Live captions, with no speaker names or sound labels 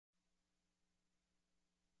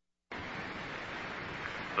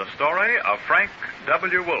The story of Frank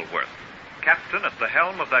W. Woolworth, captain at the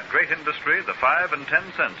helm of that great industry, the 5 and 10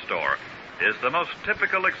 cent store, is the most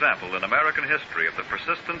typical example in American history of the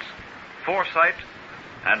persistence, foresight,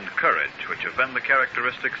 and courage which have been the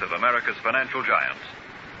characteristics of America's financial giants.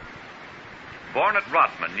 Born at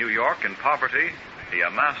Rodman, New York, in poverty, he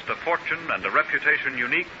amassed a fortune and a reputation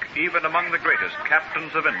unique even among the greatest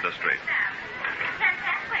captains of industry.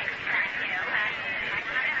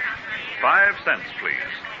 5 cents, please.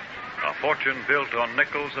 A fortune built on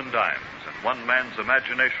nickels and dimes and one man's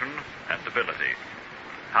imagination and ability.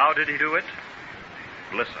 How did he do it?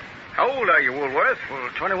 Listen. How old are you, Woolworth? Well,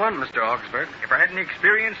 21, Mr. Augsburg. Ever had any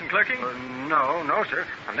experience in clerking? No, sir.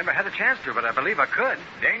 I've never had a chance to, but I believe I could.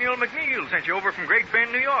 Daniel McNeil sent you over from Great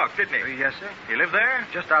Bend, New York, didn't he? Yes, sir. You live there?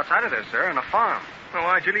 Just outside of there, sir, on a farm. Well,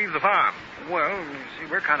 why'd you leave the farm? Well, you see,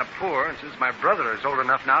 we're kind of poor, and since my brother is old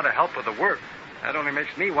enough now to help with the work, that only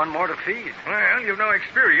makes me one more to feed. Well, you've no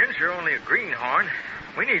experience. You're only a greenhorn.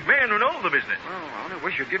 We need men who know the business. Well, I only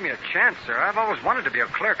wish you'd give me a chance, sir. I've always wanted to be a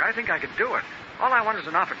clerk. I think I could do it. All I want is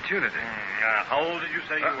an opportunity. How old did you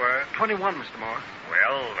say you were? 21, Mr. Moore.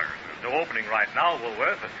 Well, there's no opening right now,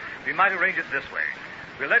 Woolworth. We might arrange it this way.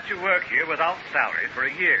 We'll let you work here without salary for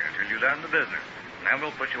a year till you learn the business. And then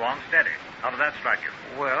we'll put you on steady. How does that strike you?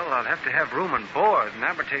 Well, I'll have to have room and board, and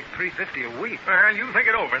that would take $3.50 a week. Well, you think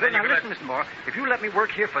it over. Then now, you listen, Mr. Moore. If you let me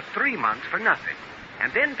work here for 3 months for nothing,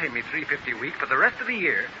 and then pay me $3.50 a week for the rest of the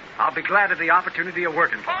year, I'll be glad of the opportunity of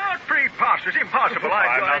working for you. Oh, it's preposterous. Impossible.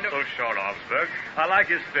 I'm not so sure, Augsburg. I like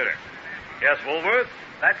his spirit. Yes, Woolworth,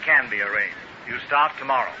 that can be arranged. You start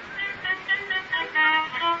tomorrow.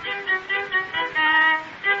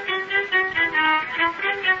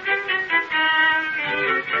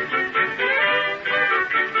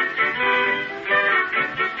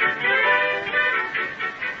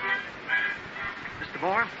 Mr.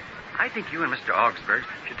 Moore, I think you and Mr. Augsburg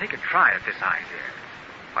should take a try at this idea.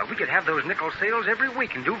 Why, we could have those nickel sales every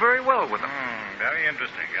week and do very well with them. Very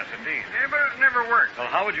interesting, yes, indeed. Yeah, but it's never worked. Well,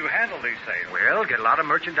 how would you handle these sales? Well, get a lot of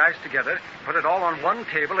merchandise together, put it all on one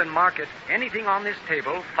table, and market anything on this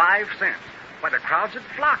table 5 cents. Why, the crowds would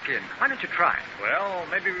flock in. Why don't you try it? Well,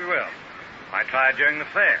 maybe we will. I tried during the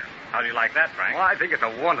fair. How do you like that, Frank? Well, I think it's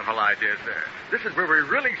a wonderful idea, sir. This is where we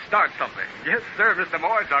really start something. Yes, sir, Mr.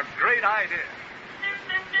 Moore. It's a great idea.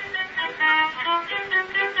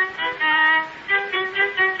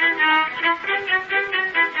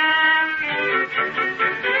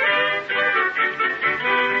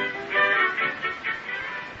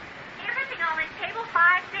 Everything on this table,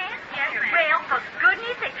 5 cents? Yes, well, for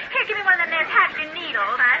goodness sake. Here, give me one of them there packaging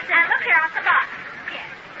needles. 5 cents. Look here off the box. Yes.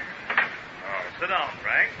 Oh, sit down,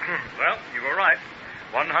 Frank. Well, you were right.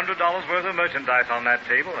 $100 worth of merchandise on that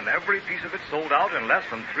table, and every piece of it sold out in less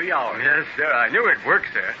than 3 hours. Yes, sir. I knew it'd work,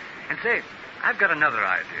 sir. And say, I've got another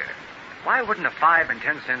idea. Why wouldn't a 5 and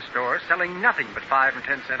 10 cent store selling nothing but 5 and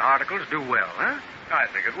 10 cent articles do well, huh? I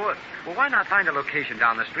think it would. Well, why not find a location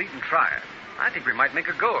down the street and try it? I think we might make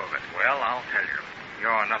a go of it. Well, I'll tell you.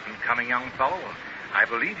 You're an up-and-coming young fellow. I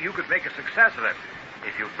believe you could make a success of it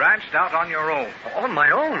if you branched out on your own. On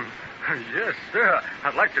my own? Yes, sir.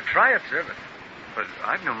 I'd like to try it, sir, but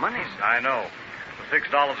I've no money, sir. I know. The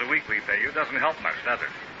 $6 a week we pay you doesn't help much, does it?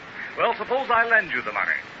 Well, suppose I lend you the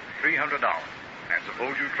money, $300. And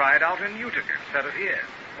suppose you try it out in Utica instead of here.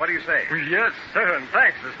 What do you say? Yes, sir, and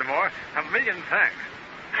thanks, Mr. Moore. A million thanks.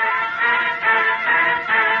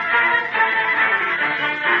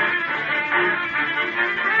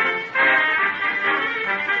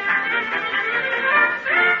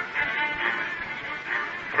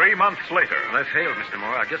 3 months later. Well, I failed, Mr.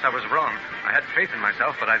 Moore. I guess I was wrong. I had faith in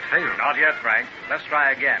myself, but I failed. Not yet, Frank. Let's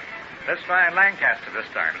try again. Let's try in Lancaster this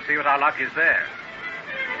time and see what our luck is there.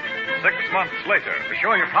 6 months later. We're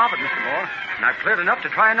showing a profit, Mr. Moore, and I've cleared enough to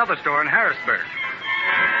try another store in Harrisburg.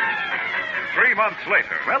 3 months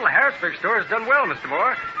later. Well, the Harrisburg store has done well, Mr.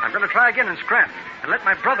 Moore. I'm going to try again in Scranton and let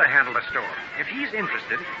my brother handle the store. If he's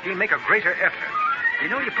interested, he'll make a greater effort. You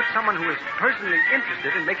know, you put someone who is personally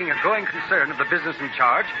interested in making a going concern of the business in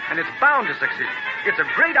charge, and it's bound to succeed. It's a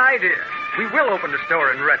great idea. We will open the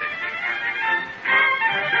store in Reading.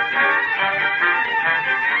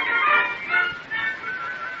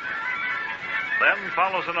 Then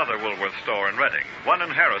follows another Woolworth store in Reading, one in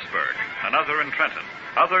Harrisburg, another in Trenton,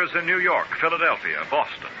 others in New York, Philadelphia,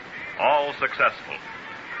 Boston, all successful.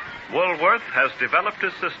 Woolworth has developed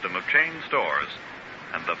his system of chain stores,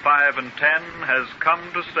 and the 5 and 10 has come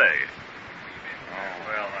to stay.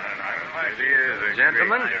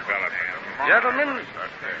 Gentlemen,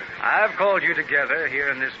 I've called you together here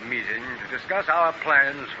in this meeting to discuss our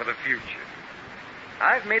plans for the future.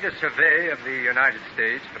 I've made a survey of the United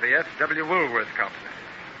States for the F.W. Woolworth Company.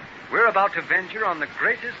 we're about to venture on the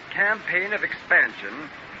greatest campaign of expansion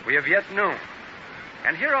we have yet known.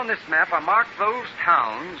 And here on this map are marked those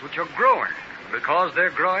towns which are growing. Because they're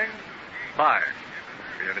growing, buy.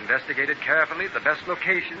 We have investigated carefully the best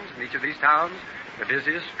locations in each of these towns, the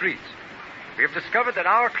busiest streets. We have discovered that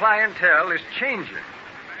our clientele is changing.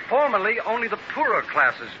 Formerly, only the poorer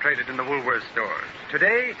classes traded in the Woolworth stores.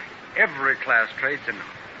 Today, every class trades in them.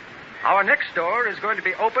 Our next store is going to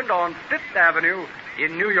be opened on 5th Avenue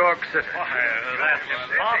in New York City. That's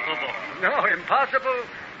impossible. No, impossible?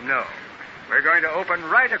 No. We're going to open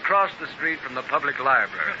right across the street from the public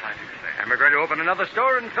library. And we're going to open another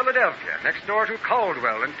store in Philadelphia, next door to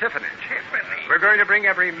Caldwell and Tiffany. We're going to bring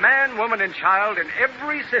every man, woman, and child in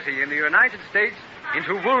every city in the United States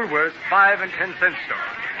into Woolworth's 5 and 10 cent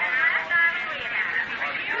stores.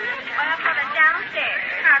 Well, for the downstairs.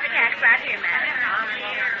 Carpet tax right here, madam.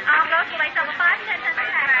 Envelopes will lace over 5 and 10 cents a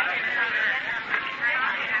pack.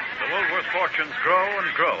 The Woolworth fortunes grow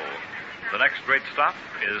and grow. The next great stop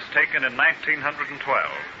is taken in 1912.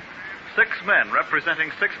 6 men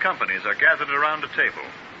representing 6 companies are gathered around a table.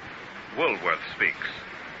 Woolworth speaks.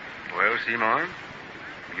 Well, Seymour,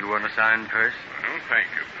 you want to sign first? Well, thank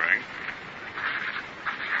you, Frank.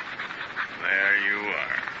 There you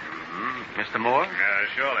are. Mm-hmm. Mr. Moore?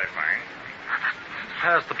 Surely, Frank.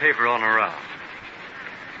 Pass the paper on around.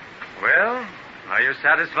 Well, are you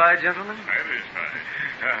satisfied, gentlemen?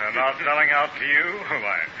 Satisfied. Not selling out to you?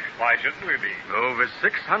 Why shouldn't we be? Over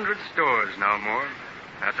 600 stores now, Moore.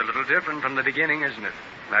 That's a little different from the beginning, isn't it?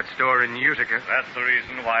 That store in Utica. That's the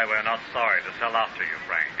reason why we're not sorry to sell out to you,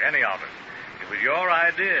 Frank. Any of it. It was your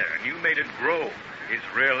idea, and you made it grow. It's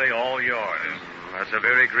really all yours. That's a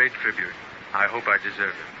very great tribute. I hope I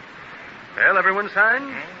deserve it. Well, everyone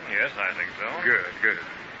signed? Yes, I think so. Good.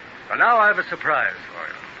 Well, now I have a surprise for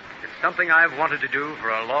you. It's something I've wanted to do for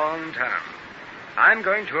a long time. I'm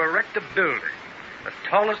going to erect a building, the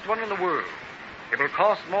tallest one in the world. It will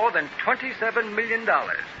cost more than $27 million,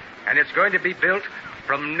 and it's going to be built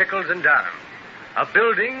from nickels and dimes. A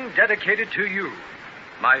building dedicated to you,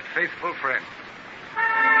 my faithful friends.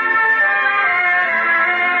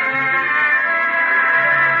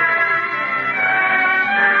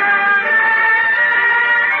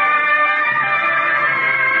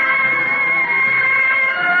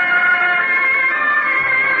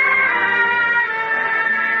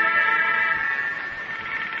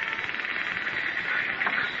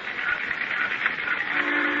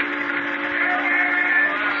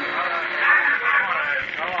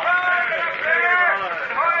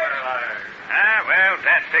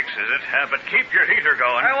 But keep your heater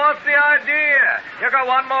going. Hey, what's the idea? You got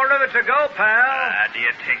one more rivet to go, pal. Do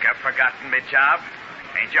you think I've forgotten my job?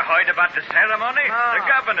 Ain't you heard about the ceremony? No. The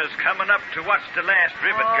governor's coming up to watch the last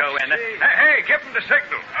rivet go in. gee. Hey, give him the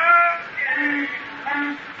signal.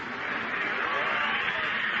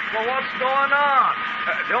 Well, what's going on?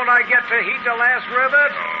 Don't I get to heat the last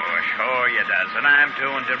rivet? Oh, sure you does, and I'm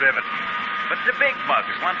doing the rivet. But the big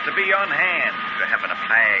mugs want to be on hand. They're having a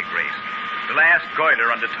flag race. The last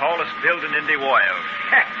goiler on the tallest building in the world.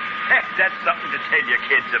 That's something to tell your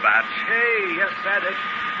kids about. Gee, you said it.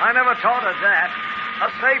 I never thought of that.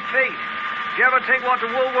 A safe feat. Did you ever think what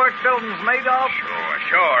the Woolworth building's made of?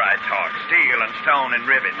 Sure, I thought. Steel and stone and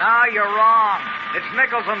rivet. No, you're wrong. It's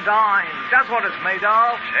nickels and dimes. That's what it's made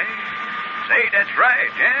of. Say, that's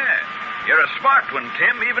right, yeah. You're a smart one,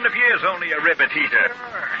 Tim, even if you're only a rivet heater.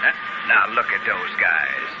 Sure. Now, look at those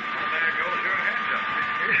guys. There goes your hand up.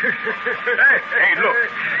 Hey, look.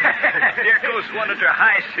 There goes one of their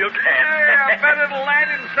high silk hats. Yeah, I bet it'll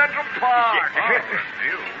land in Central Park.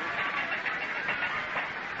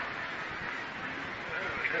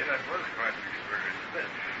 That was quite an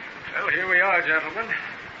experience. Well, here we are, gentlemen.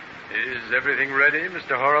 Is everything ready,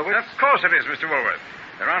 Mr. Horowitz? Of course it is, Mr. Woolworth.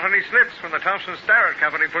 There aren't any slips when the Thompson Starrett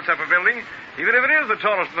Company puts up a building, even if it is the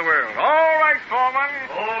tallest in the world. All right, Foreman.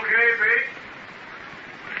 Okay, Pete.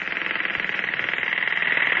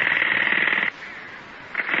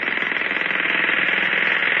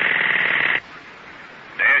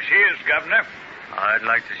 There she is, Governor. I'd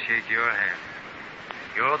like to shake your hand.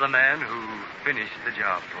 You're the man who finished the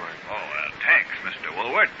job for us. Oh, thanks, Mr.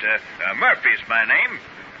 Woolworth. Murphy's my name.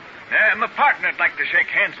 My partner'd like to shake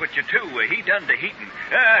hands with you, too. He done the heating.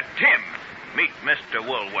 Tim, meet Mr.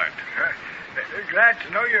 Woolworth. Glad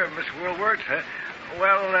to know you, Miss Woolworth.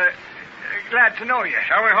 Glad to know you.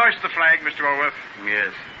 Shall we hoist the flag, Mr. Woolworth?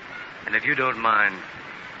 Yes. And if you don't mind,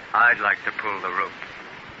 I'd like to pull the rope.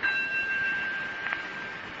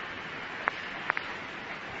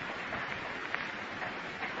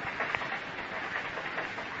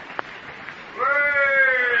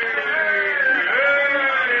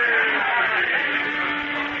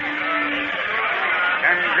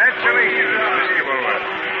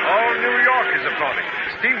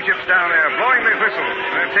 trucks down there blowing their whistles.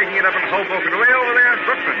 They're taking it up in Hoboken, way over there in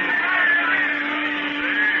Brooklyn.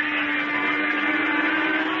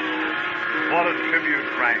 What a tribute,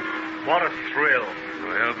 Frank. What a thrill.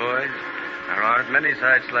 Well, boys, there aren't many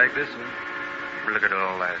sights like this one. Look at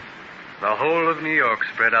all that. The whole of New York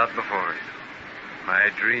spread out before us. My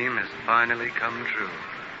dream has finally come true.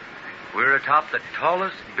 We're atop the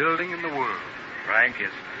tallest building in the world. Frank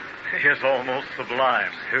is almost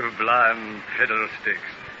sublime. Sublime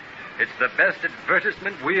fiddlesticks. It's the best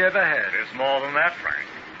advertisement we ever had. It's more than that, Frank.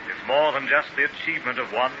 It's more than just the achievement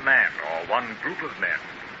of one man or one group of men.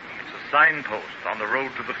 It's a signpost on the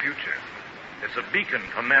road to the future. It's a beacon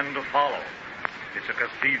for men to follow. It's a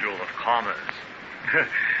cathedral of commerce.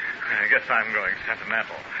 I guess I'm going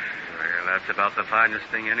sentimental. Well, that's about the finest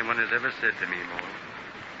thing anyone has ever said to me, Mo.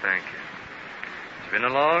 Thank you. It's been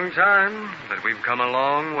a long time, but we've come a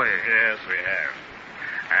long way. Yes, we have.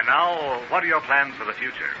 And now, what are your plans for the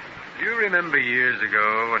future? You remember years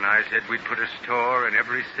ago when I said we'd put a store in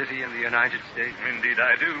every city in the United States? Indeed,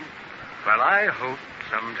 I do. Well, I hope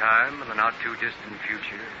sometime in the not-too-distant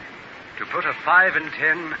future to put a 5 and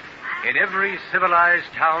 10 in every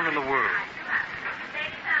civilized town in the world.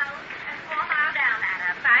 Ladies out, and 4 mile down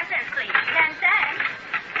at 5 cents, please. 10 cents.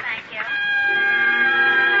 Thank you.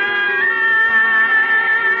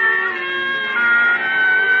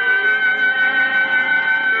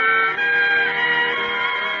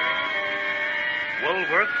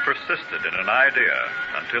 Woolworth persisted in an idea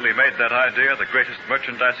until he made that idea the greatest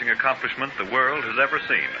merchandising accomplishment the world has ever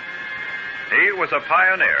seen. He was a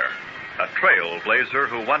pioneer, a trailblazer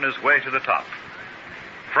who won his way to the top.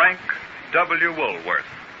 Frank W. Woolworth,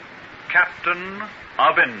 Captain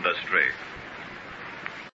of Industry.